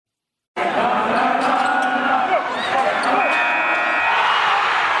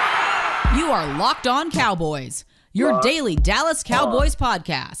are Locked On Cowboys, your daily Dallas Cowboys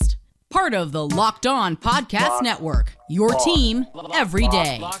podcast. Part of the Locked On Podcast Network, your team every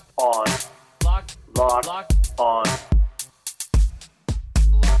day. Locked on Cowboys.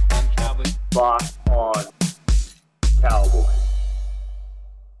 Locked on Cowboys.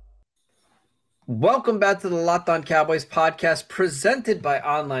 Welcome back to the Locked On Cowboys podcast presented by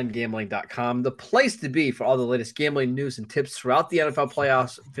OnlineGambling.com, the place to be for all the latest gambling news and tips throughout the NFL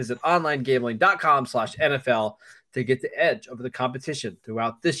playoffs. Visit OnlineGambling.com/NFL to get the edge over the competition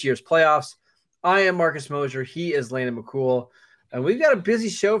throughout this year's playoffs. I am Marcus Mosher. He is Landon McCool. And we've got a busy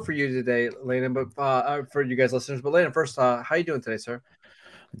show for you today, Landon, but for you guys listeners. But Landon, first, how are you doing today, sir?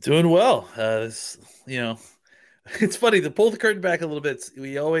 Doing well. It's funny to pull the curtain back a little bit.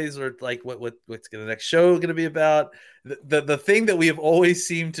 We always are like, what's the next show going to be about? The thing that we have always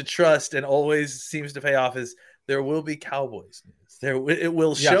seemed to trust and always seems to pay off is there will be Cowboys news. It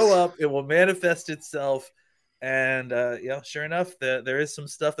will show up. It will manifest itself. And sure enough, there is some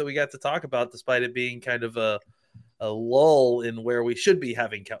stuff that we got to talk about, despite it being kind of a lull in where we should be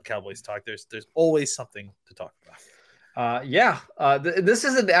having Cowboys talk. There's always something to talk about. This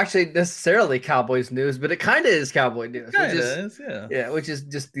isn't actually necessarily Cowboys news, but it kind of is Cowboy news. Which is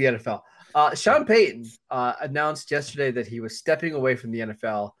just the NFL. Sean Payton announced yesterday that he was stepping away from the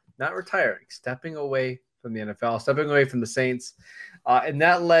NFL, not retiring, stepping away from the NFL, stepping away from the Saints. And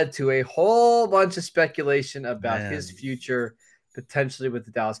that led to a whole bunch of speculation about his future potentially with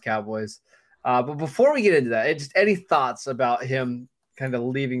the Dallas Cowboys. But before we get into that, just any thoughts about him kind of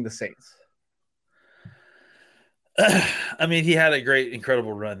leaving the Saints? I mean, he had a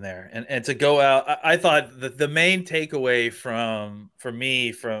incredible run there, and to go out, I thought the main takeaway from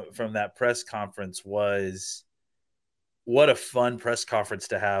that press conference was what a fun press conference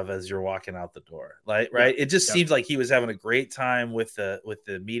to have as you're walking out the door. Right? It just seems like he was having a great time with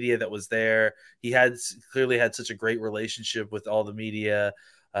the media that was there. He clearly had such a great relationship with all the media.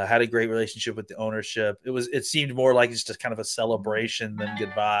 Had a great relationship with the ownership. It seemed more like just kind of a celebration than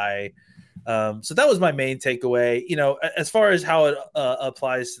goodbye. So that was my main takeaway. As far as how it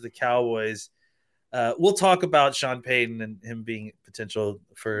applies to the Cowboys, we'll talk about Sean Payton and him being potential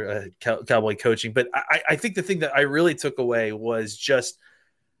for Cowboy coaching. But I think the thing that I really took away was just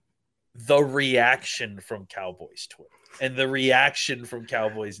the reaction from Cowboys Twitter and the reaction from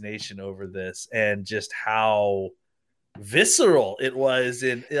Cowboys Nation over this, and just how visceral it was.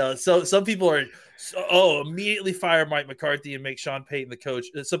 And so some people are immediately fire Mike McCarthy and make Sean Payton the coach.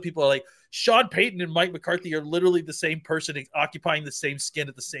 And some people are like, Sean Payton and Mike McCarthy are literally the same person occupying the same skin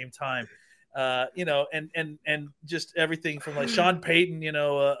at the same time. And just everything from like Sean Payton,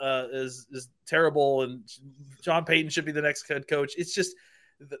 is terrible, and Sean Payton should be the next head coach. It's just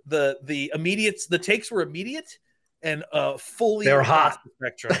the takes were immediate and fully they were hot the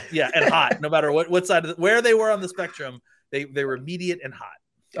spectrum. Yeah, and hot. No matter what side of where they were on the spectrum, they were immediate and hot.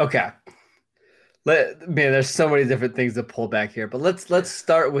 Okay. There's so many different things to pull back here, but let's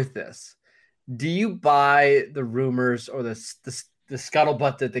start with this. Do you buy the rumors or the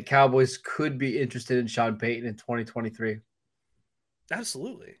scuttlebutt that the Cowboys could be interested in Sean Payton in 2023?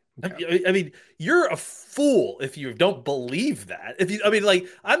 Absolutely. Okay. I mean, you're a fool if you don't believe that.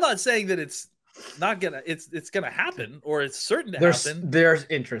 I'm not saying that it's gonna happen or it's certain to happen. There's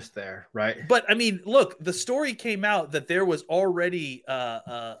interest there, right? But I mean, look, the story came out that there was already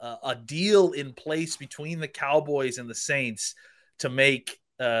a deal in place between the Cowboys and the Saints to make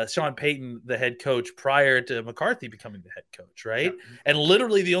Sean Payton the head coach prior to McCarthy becoming the head coach, right? Yeah. And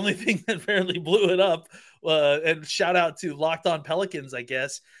literally the only thing that apparently blew it up, and shout out to Locked On Pelicans, I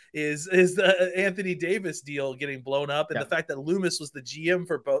guess, is the Anthony Davis deal getting blown up, and the fact that Loomis was the GM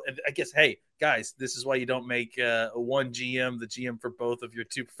for both. And I guess, hey guys, this is why you don't make one GM the GM for both of your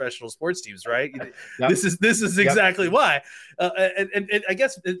two professional sports teams, right? This is exactly why. And I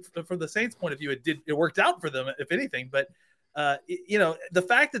guess from the Saints' point of view, it worked out for them, if anything, but. The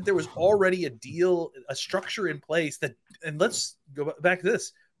fact that there was already a deal, a structure in place and let's go back to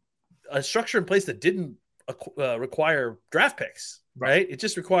this, a structure in place that didn't require draft picks, right? It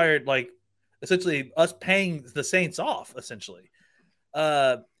just required essentially us paying the Saints off, essentially.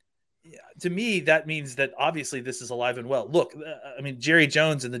 To me, that means that obviously this is alive and well. Look, Jerry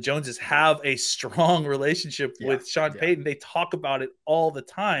Jones and the Joneses have a strong relationship with Sean Payton. They talk about it all the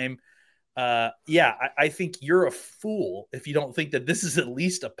time. I think you're a fool if you don't think that this is at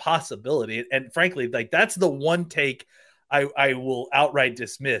least a possibility. And frankly, that's the one take I will outright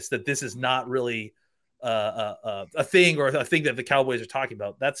dismiss, that this is not really a thing, or a thing that the Cowboys are talking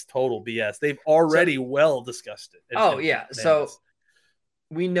about. That's total BS. They've already well discussed it. So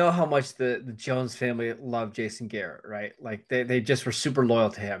we know how much the Jones family loved Jason Garrett, right? Like they just were super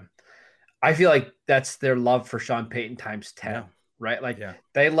loyal to him. I feel like that's their love for Sean Payton times 10, right? Like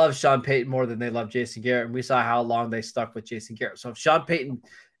they love Sean Payton more than they love Jason Garrett. And we saw how long they stuck with Jason Garrett. So if Sean Payton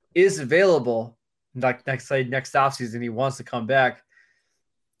is available, like next offseason, he wants to come back,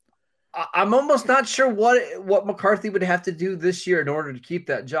 I'm almost not sure what McCarthy would have to do this year in order to keep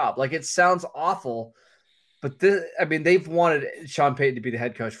that job. Like, it sounds awful, but they've wanted Sean Payton to be the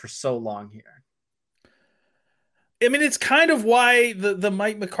head coach for so long here. I mean, it's kind of why the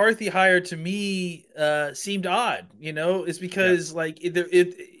Mike McCarthy hire to me seemed odd, is because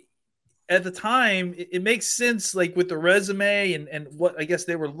at the time it makes sense, like with the resume and what I guess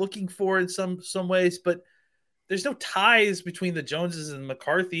they were looking for in some ways, but there's no ties between the Joneses and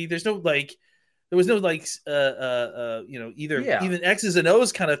McCarthy. There was no even X's and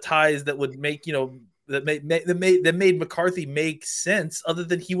O's kind of ties that would make, that made McCarthy make sense, other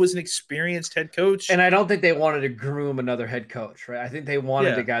than he was an experienced head coach. And I don't think they wanted to groom another head coach, right? I think they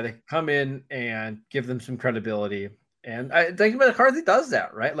wanted a guy that could come in and give them some credibility. And I think McCarthy does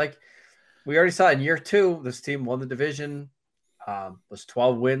that, right? Like, we already saw in year 2, this team won the division, was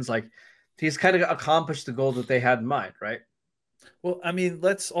 12 wins. Like, he's kind of accomplished the goal that they had in mind, right? Well, I mean,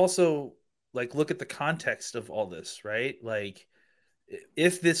 let's also look at the context of all this, right? Like,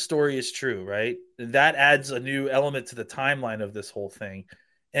 if this story is true, right, that adds a new element to the timeline of this whole thing.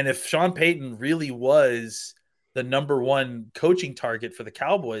 And if Sean Payton really was the number 1 coaching target for the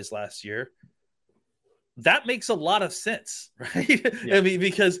Cowboys last year, that makes a lot of sense, right? Yeah. I mean,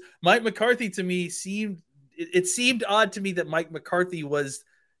 because Mike McCarthy, to me, seemed odd to me that Mike McCarthy was.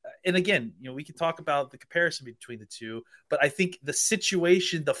 And again, we could talk about the comparison between the two, but I think the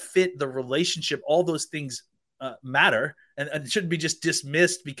situation, the fit, the relationship, all those things matter, and it shouldn't be just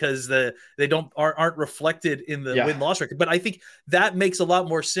dismissed because they aren't reflected in the win-loss record. But I think that makes a lot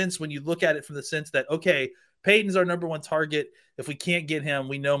more sense when you look at it from the sense that, okay, Peyton's our number 1 target. If we can't get him,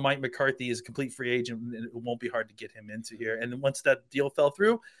 we know Mike McCarthy is a complete free agent, and it won't be hard to get him into here. And then once that deal fell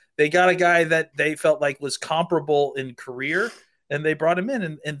through, they got a guy that they felt like was comparable in career, and they brought him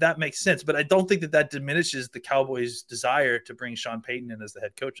in, and that makes sense. But I don't think that diminishes the Cowboys' desire to bring Sean Payton in as the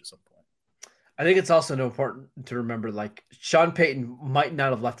head coach at some point. I think it's also important to remember, like, Sean Payton might not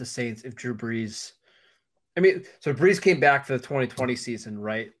have left the Saints if Drew Brees – so Brees came back for the 2020 season,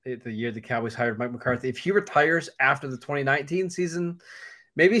 right? The year the Cowboys hired Mike McCarthy. If he retires after the 2019 season,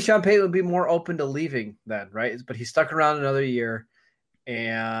 maybe Sean Payton would be more open to leaving then, right? But he stuck around another year,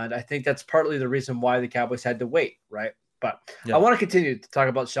 and I think that's partly the reason why the Cowboys had to wait, right? But I want to continue to talk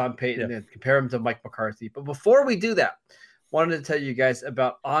about Sean Payton and compare him to Mike McCarthy. But before we do that, wanted to tell you guys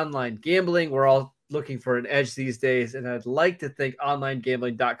about online gambling. We're all looking for an edge these days, and I'd like to thank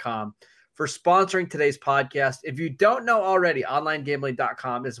OnlineGambling.com for sponsoring today's podcast. If you don't know already,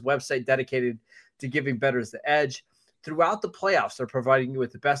 OnlineGambling.com is a website dedicated to giving bettors the edge. Throughout the playoffs, they're providing you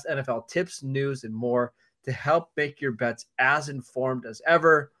with the best NFL tips, news, and more to help make your bets as informed as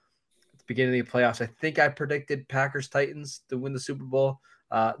ever. Beginning of the playoffs, I think I predicted Packers-Titans to win the Super Bowl.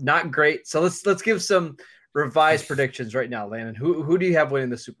 Not great. So let's give some revised predictions right now, Landon. Who do you have winning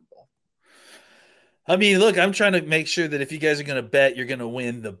the Super Bowl? I mean, look, I'm trying to make sure that if you guys are going to bet, you're going to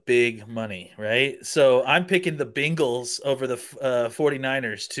win the big money, right? So I'm picking the Bengals over the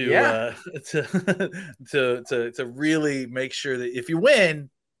 49ers to really make sure that if you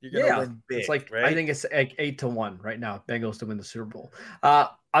win, you're going to win big. It's like, right? I think it's like 8-1 right now, Bengals to win the Super Bowl.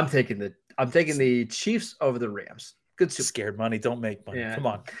 I'm taking the Chiefs over the Rams. Good Super Scared money don't make money. Yeah. Come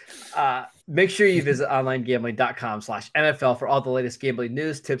on. Make sure you visit onlinegambling.com/NFL for all the latest gambling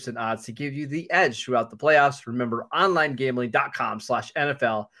news, tips, and odds to give you the edge throughout the playoffs. Remember,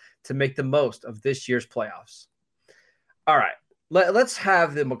 onlinegambling.com/NFL to make the most of this year's playoffs. All right. Let's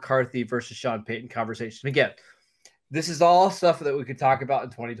have the McCarthy versus Sean Payton conversation. Again, this is all stuff that we could talk about in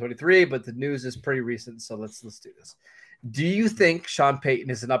 2023, but the news is pretty recent, so let's do this. Do you think Sean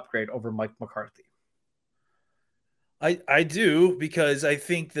Payton is an upgrade over Mike McCarthy? I do, because I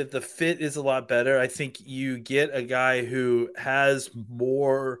think that the fit is a lot better. I think you get a guy who has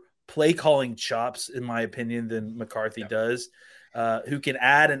more play calling chops, in my opinion, than McCarthy does, who can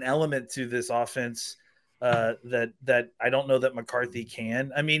add an element to this offense that I don't know that McCarthy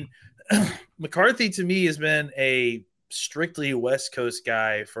can. I mean, McCarthy to me has been a strictly West Coast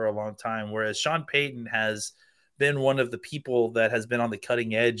guy for a long time, whereas Sean Payton has been one of the people that has been on the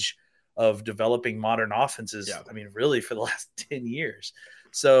cutting edge of developing modern offenses. Yeah. I mean, really for the last 10 years.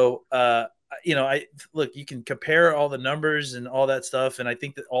 So, you can compare all the numbers and all that stuff. And I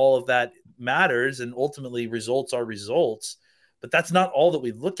think that all of that matters, and ultimately results are results, but that's not all that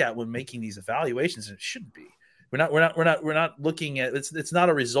we look at when making these evaluations. And it shouldn't be. We're not looking at it's not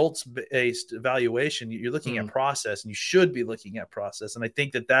a results based evaluation. You're looking at process, and you should be looking at process. And I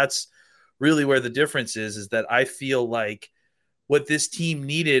think that that's really where the difference is that I feel like what this team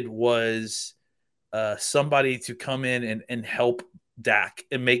needed was somebody to come in and help Dak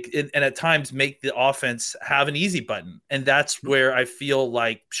and at times make the offense have an easy button. And that's where I feel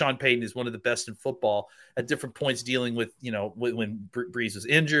like Sean Payton is one of the best in football at different points, dealing with, when Breeze was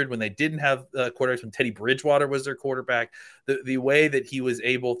injured, when they didn't have quarterbacks, when Teddy Bridgewater was their quarterback, the way that he was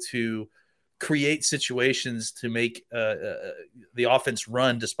able to create situations to make the offense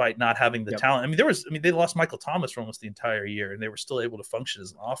run despite not having the talent. They lost Michael Thomas for almost the entire year, and they were still able to function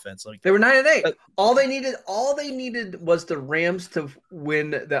as an offense. They were 9-8. All they needed was the Rams to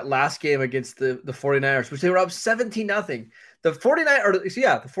win that last game against the 49ers, which they were up 17-0. The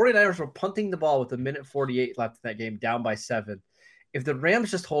 49ers were punting the ball with 1:48 left in that game, down by 7. If the Rams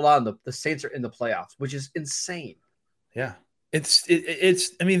just hold on, the Saints are in the playoffs, which is insane. Yeah. It's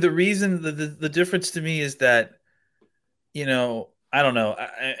the reason the difference to me is that, I don't know.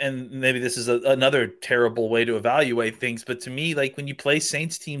 And maybe this is another terrible way to evaluate things. But to me, like when you play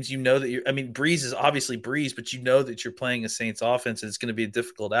Saints teams, that Breeze is obviously Breeze, but that you're playing a Saints offense and it's going to be a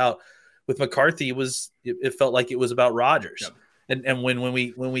difficult out. With McCarthy, it felt like it was about Rodgers. Yep. And when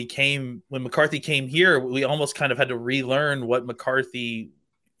McCarthy came here, we almost kind of had to relearn what McCarthy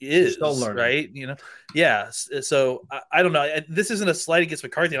is, right? Yeah. So I don't know. This isn't a slight against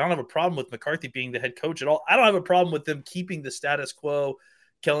McCarthy. I don't have a problem with McCarthy being the head coach at all. I don't have a problem with them keeping the status quo,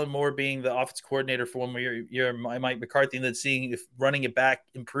 Kellen Moore being the offense coordinator for 1 more year, Mike McCarthy, and then seeing if running it back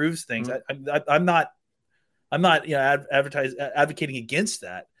improves things. Mm-hmm. I'm not advocating against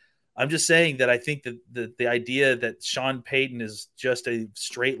that. I'm just saying that I think that the idea that Sean Payton is just a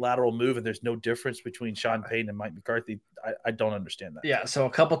straight lateral move and there's no difference between Sean Payton and Mike McCarthy, I don't understand that. Yeah, so a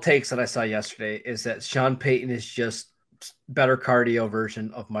couple takes that I saw yesterday is that Sean Payton is just better cardio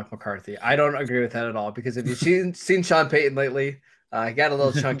version of Mike McCarthy. I don't agree with that at all, because if you've seen Sean Payton lately, he got a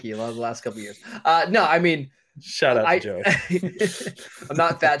little chunky a lot of the last couple of years. Shout out to Joe. I'm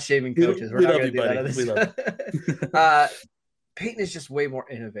not fat shaming coaches. We love you, buddy. We love you. Payton is just way more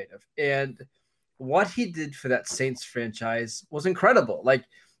innovative. And what he did for that Saints franchise was incredible. Like,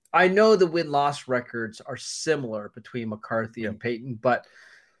 I know the win-loss records are similar between McCarthy and Payton, but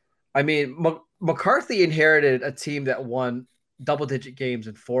McCarthy inherited a team that won double-digit games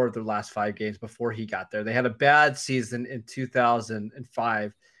in 4 of their last 5 games before he got there. They had a bad season in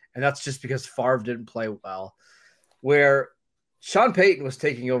 2005, and that's just because Favre didn't play well. Where Sean Payton was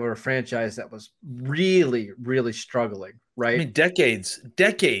taking over a franchise that was really, really struggling, right? Decades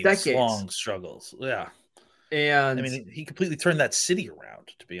long struggles. Yeah. And he completely turned that city around,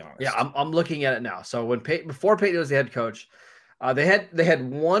 to be honest. Yeah, I'm looking at it now. So before Payton was the head coach, they had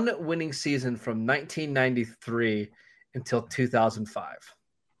one winning season from 1993 until 2005.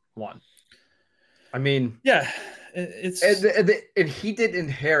 One. Yeah, and he did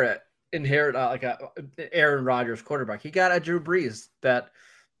inherit like a Aaron Rodgers quarterback. He got a Drew Brees that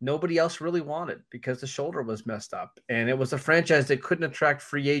nobody else really wanted because the shoulder was messed up, and it was a franchise that couldn't attract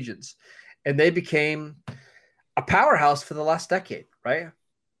free agents, and they became a powerhouse for the last decade, right?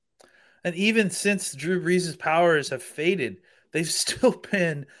 And even since Drew Brees' powers have faded, they've still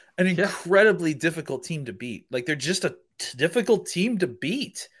been an incredibly difficult team to beat. Like, they're just a difficult team to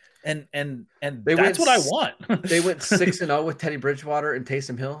beat. And that's what I want. They went 6-0 with Teddy Bridgewater and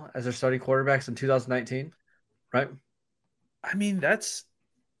Taysom Hill as their starting quarterbacks in 2019, right? That's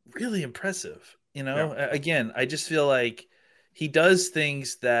really impressive. Again, I just feel like he does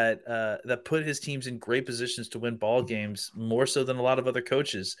things that put his teams in great positions to win ball games more so than a lot of other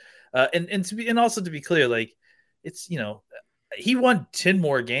coaches. And also to be clear, like, it's, he won 10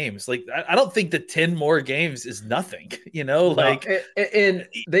 more games. Like, I don't think that 10 more games is nothing, and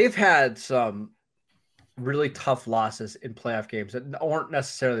they've had some really tough losses in playoff games that aren't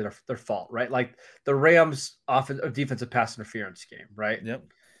necessarily their fault, right? Like the Rams defensive pass interference game, right? Yep.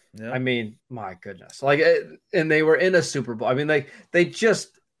 My goodness. And they were in a Super Bowl. They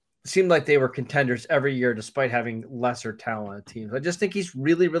just seemed like they were contenders every year despite having lesser talented teams. I just think he's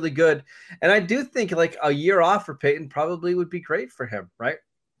really, really good. And I do think like a year off for Payton probably would be great for him, right?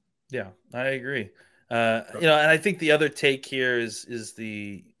 Yeah, I agree. And I think the other take here is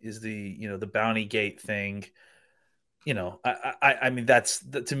the the Bounty Gate thing. That's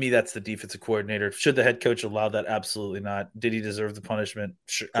to me, that's the defensive coordinator. Should the head coach allow that? Absolutely not. Did he deserve the punishment?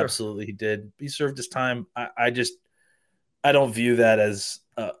 Sure. Absolutely he did. He served his time. I don't view that as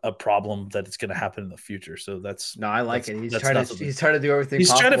a problem that it's going to happen in the future. So I like it. He's trying to do everything.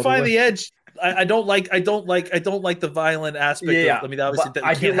 He's trying to find the edge. I don't like the violent aspect. Yeah. Obviously,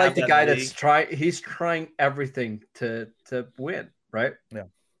 I do like the guy that's trying. He's trying everything to win. Right.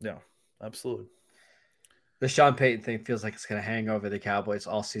 Yeah. Absolutely. The Sean Payton thing feels like it's going to hang over the Cowboys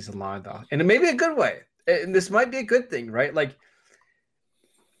all season long, though. And it may be a good way. And this might be a good thing, right? Like,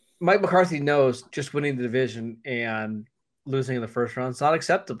 Mike McCarthy knows just winning the division and losing in the first round is not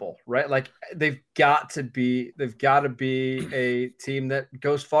acceptable, right? Like, they've got to be a team that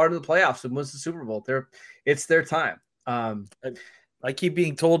goes far into the playoffs and wins the Super Bowl. It's their time. I keep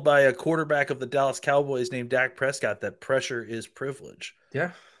being told by a quarterback of the Dallas Cowboys named Dak Prescott that pressure is privilege.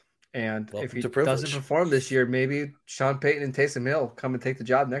 Yeah. And if he doesn't perform this year, maybe Sean Payton and Taysom Hill come and take the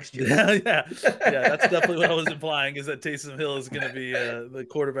job next year. Yeah. That's definitely what I was implying, is that Taysom Hill is going to be the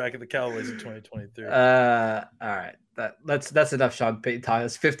quarterback of the Cowboys in 2023. All right. That's enough Sean Payton talk.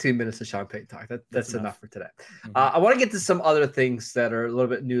 That's 15 minutes of Sean Payton talk. That's enough for today. Mm-hmm. I want to get to some other things that are a little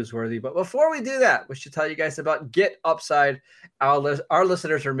bit newsworthy, but before we do that, we should tell you guys about Get Upside. Our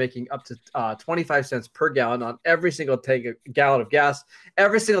listeners are making up to 25 cents per gallon on every single gallon of gas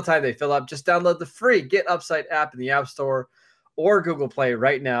every single time they fill up. Just download the free Get Upside app in the App Store or Google Play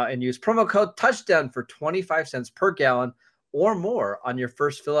right now and use promo code Touchdown for 25 cents per gallon or more on your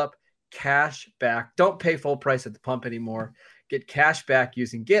first fill up. Cash back. Don't pay full price at the pump anymore. Get cash back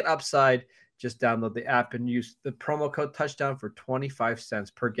using Get Upside. Just download the app and use the promo code Touchdown for 25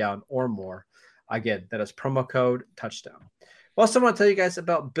 cents per gallon or more. Again, that is promo code Touchdown. Also, I want to tell you guys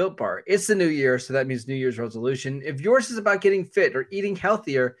about Built Bar. It's the new year, so that means New Year's resolution. If yours is about getting fit or eating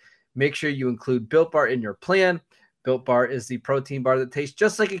healthier, make sure you include Built Bar in your plan. Built Bar is the protein bar that tastes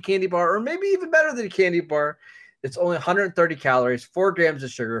just like a candy bar, or maybe even better than a candy bar. It's only 130 calories, 4 grams of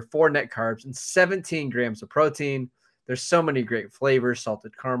sugar, 4 net carbs, and 17 grams of protein. There's so many great flavors: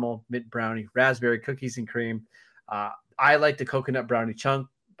 salted caramel, mint brownie, raspberry, cookies and cream. I like the coconut brownie chunk.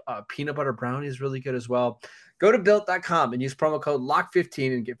 Peanut butter brownie is really good as well. Go to Built.com and use promo code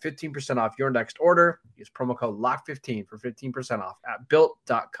LOCK15 and get 15% off your next order. Use promo code LOCK15 for 15% off at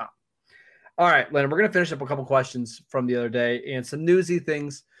Built.com. All right, Lennon, we're going to finish up a couple questions from the other day and some newsy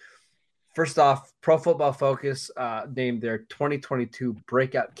things. First off, Pro Football Focus named their 2022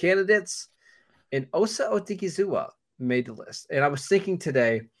 breakout candidates, and Osa Odighizuwa made the list. And I was thinking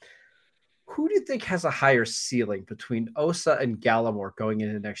today, who do you think has a higher ceiling between Osa and Gallimore going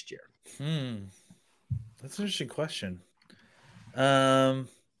into next year? That's an interesting question. I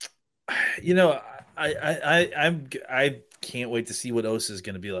can't wait to see what Osa is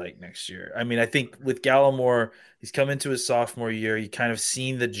going to be like next year. I mean, I think with Gallimore, he's come into his sophomore year. You kind of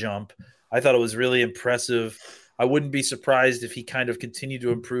seen the jump. I thought it was really impressive. I wouldn't be surprised if he kind of continued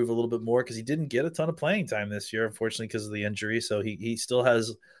to improve a little bit more, because he didn't get a ton of playing time this year, unfortunately, because of the injury. So he still has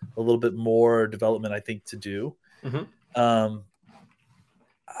a little bit more development, I think, to do. Mm-hmm.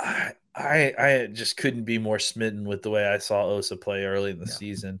 I just couldn't be more smitten with the way I saw Osa play early in the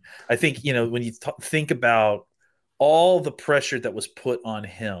season. I think, when you think about all the pressure that was put on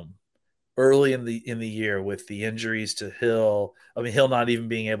him early in the year with the injuries to Hill. I mean, Hill not even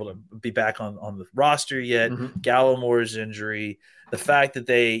being able to be back on the roster yet, Gallimore's injury, the fact that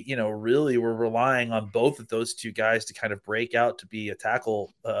they, really were relying on both of those two guys to kind of break out to be a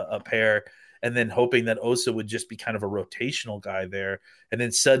tackle a pair, and then hoping that Osa would just be kind of a rotational guy there. And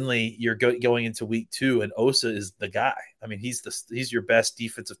then suddenly you're going into week 2 and Osa is the guy. I mean, he's your best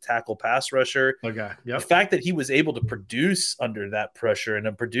defensive tackle pass rusher. Okay. Yep. The fact that he was able to produce under that pressure and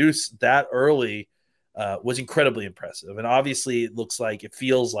to produce that early was incredibly impressive. And obviously it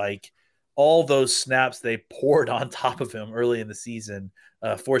feels like all those snaps they poured on top of him early in the season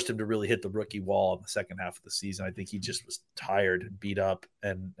forced him to really hit the rookie wall in the second half of the season. I think he just was tired and beat up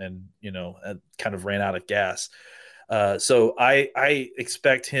and kind of ran out of gas. So I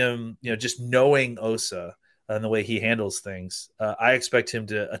expect him, just knowing Osa and the way he handles things, I expect him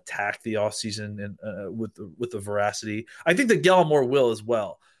to attack the offseason and with the veracity. I think that Gallimore will as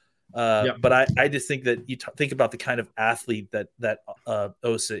well. But I just think that you think about the kind of athlete that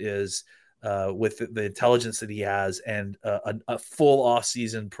Osa is, with the intelligence that he has, and a full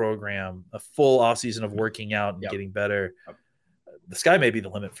off-season program, a full off-season of working out and getting better. The sky may be the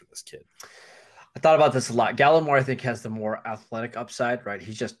limit for this kid. I thought about this a lot. Gallimore, I think, has the more athletic upside, right?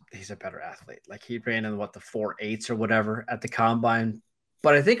 He's a better athlete. Like, he ran in the 4.8s or whatever at the combine.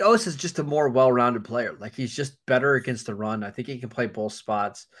 But I think Osa is just a more well-rounded player. Like, he's just better against the run. I think he can play both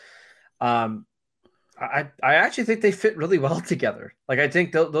spots. I actually think they fit really well together. Like, I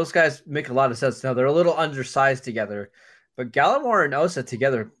think those guys make a lot of sense. Now, they're a little undersized together, but Gallimore and Osa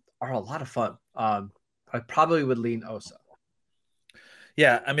together are a lot of fun. I probably would lean Osa.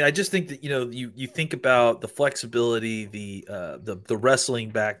 Yeah, I mean, I just think that you think about the flexibility, the wrestling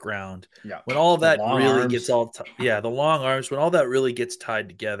background. Yeah, when all that really gets the long arms. When all that really gets tied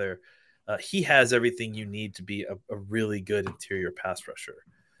together, he has everything you need to be a really good interior pass rusher.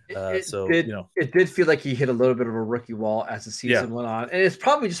 It did feel like he hit a little bit of a rookie wall as the season went on, and it's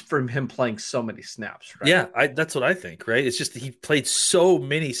probably just from him playing so many snaps. Right? Yeah, that's what I think. Right? It's just that he played so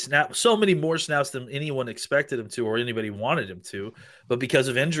many more snaps than anyone expected him to, or anybody wanted him to. But because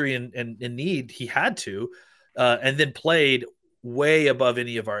of injury and need, he had to, and then played way above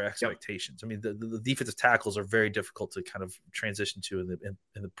any of our expectations. Yep. I mean, the defensive tackles are very difficult to kind of transition to in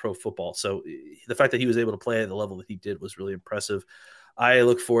the pro football. So the fact that he was able to play at the level that he did was really impressive. I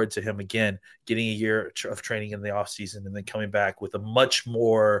look forward to him again getting a year of training in the offseason and then coming back with a much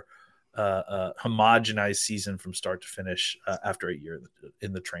more homogenized season from start to finish after a year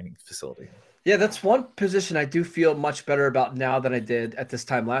in the training facility. Yeah, that's one position I do feel much better about now than I did at this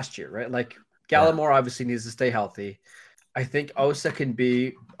time last year, right? Like Gallimore obviously needs to stay healthy. I think Osa can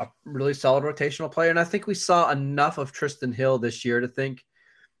be a really solid rotational player, and I think we saw enough of Tristan Hill this year to think,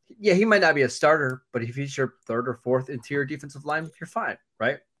 yeah, he might not be a starter, but if he's your third or fourth interior defensive line, you're fine,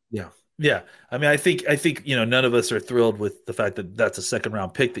 right? Yeah. Yeah. I mean, I think, none of us are thrilled with the fact that that's a second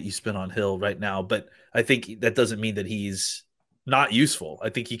round pick that you spent on Hill right now, but I think that doesn't mean that he's not useful. I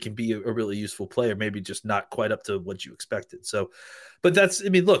think he can be a really useful player, maybe just not quite up to what you expected. So, but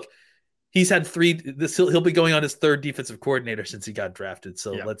look, he's had he'll be going on his third defensive coordinator since he got drafted.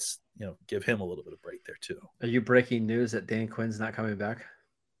 So let's, give him a little bit of break there too. Are you breaking news that Dan Quinn's not coming back?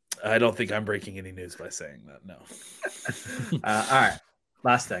 I don't think I'm breaking any news by saying that. No. All right.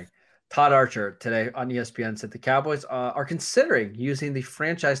 Last thing. Todd Archer today on ESPN said the Cowboys are considering using the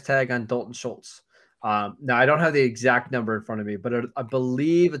franchise tag on Dalton Schultz. Now, I don't have the exact number in front of me, but I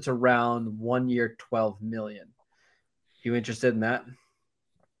believe it's around 1 year, $12 million. You interested in that?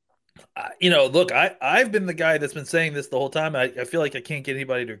 Look, I've been the guy that's been saying this the whole time. I feel like I can't get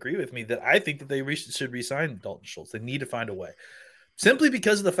anybody to agree with me that I think that they should re-sign Dalton Schultz. They need to find a way. Simply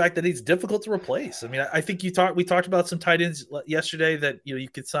because of the fact that he's difficult to replace. I mean, I think we talked about some tight ends yesterday that you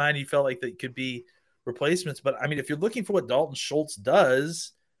could sign. You felt like that could be replacements, but I mean, if you're looking for what Dalton Schultz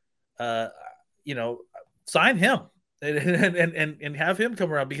does, sign him and have him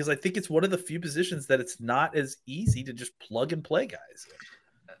come around, because I think it's one of the few positions that it's not as easy to just plug and play guys.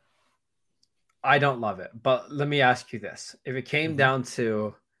 I don't love it, but let me ask you this: if it came down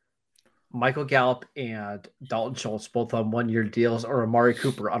to Michael Gallup and Dalton Schultz both on 1 year deals, or Amari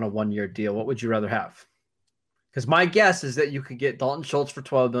Cooper on a 1 year deal, what would you rather have? Because my guess is that you could get Dalton Schultz for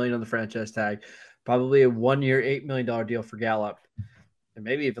 $12 million on the franchise tag, probably a 1 year, $8 million deal for Gallup, and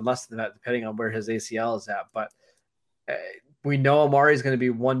maybe even less than that, depending on where his ACL is at. But we know Amari is going to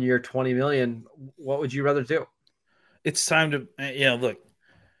be 1 year, $20 million. What would you rather do? It's time to,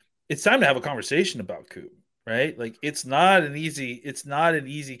 it's time to have a conversation about Coop. Right? Like it's not an easy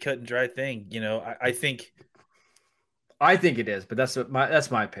cut and dry thing. I think it is, but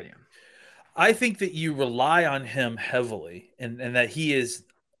that's my opinion. I think that you rely on him heavily and that he is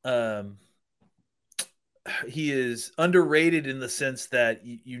underrated in the sense that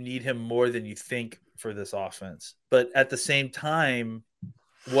you need him more than you think for this offense. But at the same time,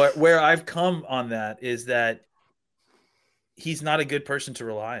 where I've come on that is that he's not a good person to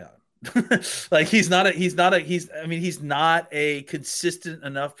rely on. Like he's not a consistent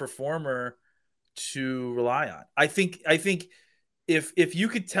enough performer to rely on. I think if you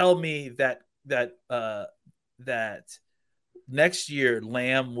could tell me that next year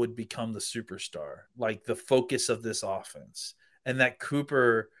Lamb would become the superstar, like the focus of this offense, and that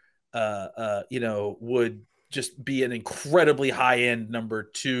Cooper would just be an incredibly high-end number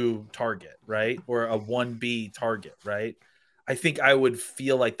 2 target, right? Or a 1B target, right? I think I would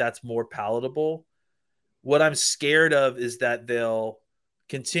feel like that's more palatable. What I'm scared of is that they'll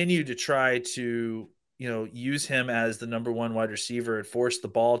continue to try to, use him as the number 1 wide receiver and force the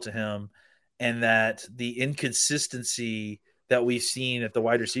ball to him, and that the inconsistency that we've seen at the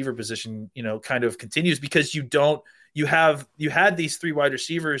wide receiver position, kind of continues, because you had these 3 wide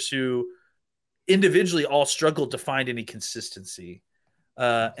receivers who individually all struggled to find any consistency.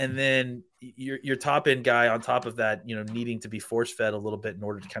 And then your top end guy on top of that, needing to be force fed a little bit in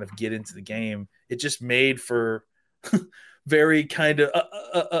order to kind of get into the game. It just made for very kind of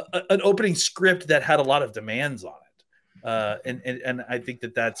an opening script that had a lot of demands on it. And I think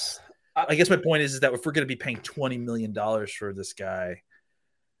that's, I guess my point is that if we're going to be paying $20 million for this guy,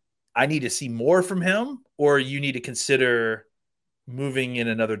 I need to see more from him, or you need to consider moving in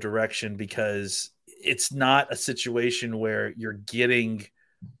another direction, because it's not a situation where you're getting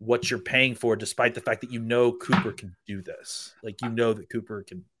what you're paying for, despite the fact that Cooper can do this. Like, that Cooper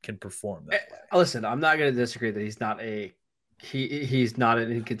can perform that way. Listen, I'm not going to disagree that he's not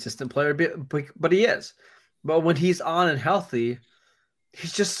an inconsistent player, but he is. But when he's on and healthy,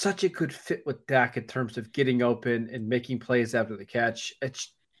 he's just such a good fit with Dak in terms of getting open and making plays after the catch.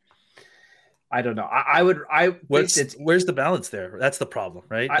 I don't know. Where's the balance there? That's the problem,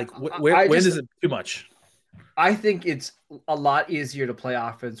 right? When is it too much? I think it's a lot easier to play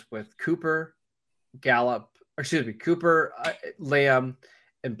offense with Cooper, Lamb,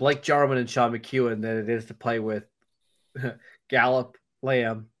 and Blake Jarwin and Sean McEwen than it is to play with Gallup,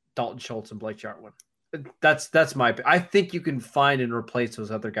 Lamb, Dalton Schultz, and Blake Jarwin. That's my. I think you can find and replace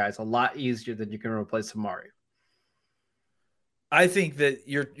those other guys a lot easier than you can replace Amari. I think that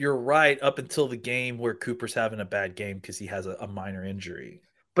you're right up until the game where Cooper's having a bad game because he has a minor injury.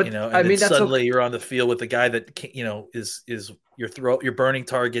 But then suddenly you're on the field with a guy that is you're burning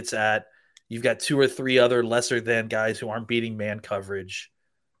targets at. You've got 2 or 3 other lesser than guys who aren't beating man coverage.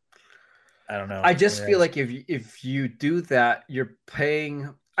 I don't know. I just feel like if you do that, you're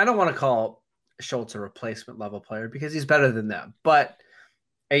paying. I don't want to call Schultz a replacement level player because he's better than them, but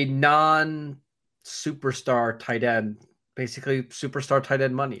a non-superstar tight end. Basically superstar tight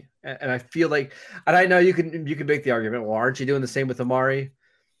end money. And I feel like, and I know you can make the argument, well, aren't you doing the same with Amari?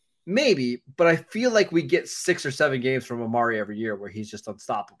 Maybe, but I feel like we get 6 or 7 games from Amari every year where he's just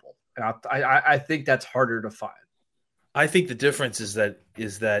unstoppable. And I think that's harder to find. I think the difference is that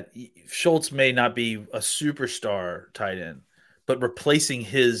Schultz may not be a superstar tight end, but replacing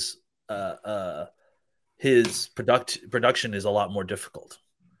his production is a lot more difficult.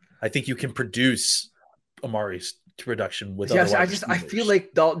 I think you can produce Amari's production with I feel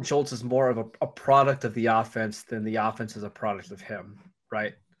like Dalton Schultz is more of a product of the offense than the offense is a product of him,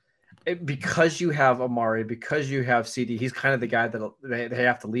 right? Because you have Amari, because you have CD, he's kind of the guy that they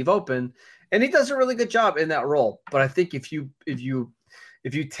have to leave open, and he does a really good job in that role. But I think if you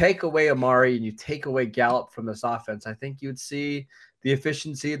take away Amari and you take away Gallup from this offense, I think you'd see the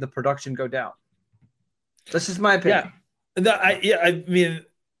efficiency and the production go down. That's just my opinion. I mean,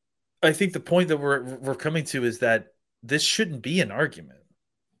 I think the point that we're coming to is that this shouldn't be an argument,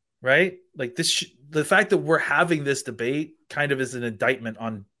 right? Like the fact that we're having this debate kind of is an indictment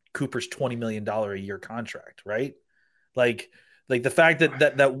on Cooper's $20 million a year contract, right? Like the fact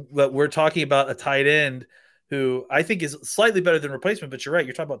that we're talking about a tight end who I think is slightly better than replacement, but you're right.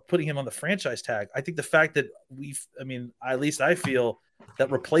 You're talking about putting him on the franchise tag. I think the fact that at least I feel that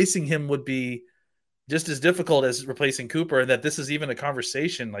replacing him would be just as difficult as replacing Cooper, and that this is even a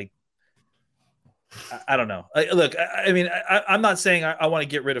conversation. Like, I don't know. I'm not saying I want to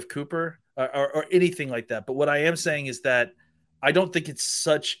get rid of Cooper or anything like that. But what I am saying is that I don't think it's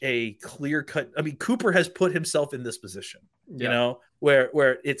such a clear cut. I mean, Cooper has put himself in this position,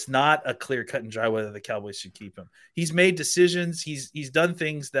 where it's not a clear cut and dry whether the Cowboys should keep him. He's made decisions. He's done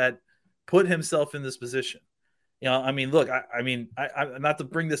things that put himself in this position. I mean, look, I'm not to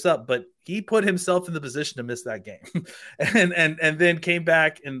bring this up, but he put himself in the position to miss that game and then came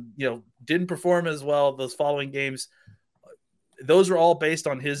back and, didn't perform as well those following games. Those were all based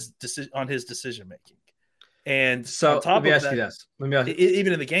on his decision-making. And so on top let me ask you this.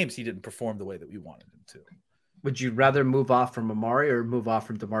 Even in the games, he didn't perform the way that we wanted him to. Would you rather move off from Amari or move off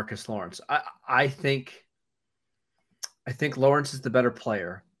from DeMarcus Lawrence? I think Lawrence is the better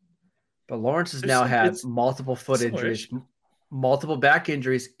player. But Lawrence has now had multiple foot injuries, multiple back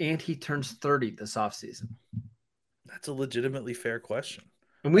injuries, and he turns 30 this offseason. That's a legitimately fair question.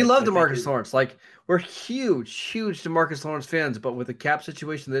 And we love DeMarcus Lawrence. Like, we're huge DeMarcus Lawrence fans, but with the cap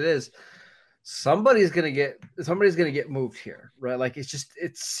situation that is, somebody's gonna get moved here, right? Like,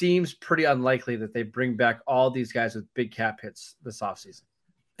 it seems pretty unlikely that they bring back all these guys with big cap hits this offseason.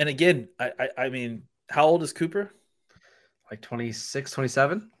 And again, I mean, how old is Cooper? Like 26,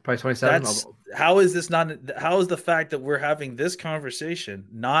 27, probably 27. How is the fact that we're having this conversation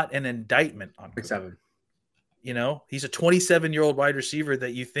not an indictment on Cooper? 27. He's a 27-year-old wide receiver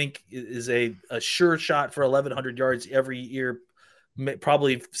that you think is a sure shot for 1,100 yards every year,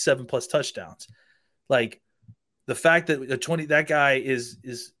 probably 7+ touchdowns. Like, the fact that that guy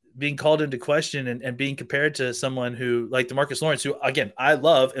is being called into question and being compared to someone who, like DeMarcus Lawrence, who, again, I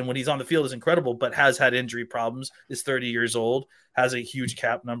love, and when he's on the field is incredible, but has had injury problems, is 30 years old, has a huge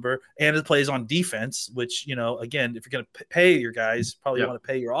cap number, and it plays on defense, which, again, if you're going to pay your guys, probably want to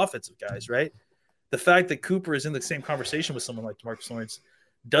pay your offensive guys, right? The fact that Cooper is in the same conversation with someone like DeMarcus Lawrence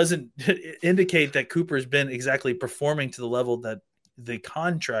doesn't indicate that Cooper has been exactly performing to the level that the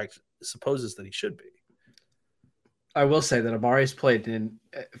contract supposes that he should be. I will say that Amari's played in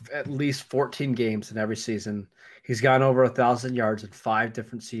at least 14 games in every season. He's gone over 1,000 yards in 5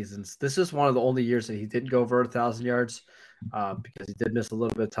 different seasons. This is one of the only years that he didn't go over 1,000 yards because he did miss a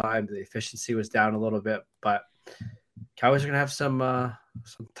little bit of time. The efficiency was down a little bit, but Cowboys are going to have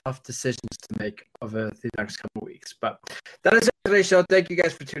tough decisions to make over the next couple of weeks. But that is it for today's show. Thank you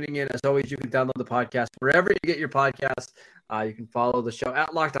guys for tuning in. As always, you can download the podcast wherever you get your podcast. You can follow the show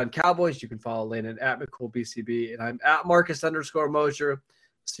at Locked On Cowboys. You can follow Landon at McCoolBCB. And I'm at Marcus _Mosher.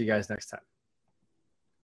 See you guys next time.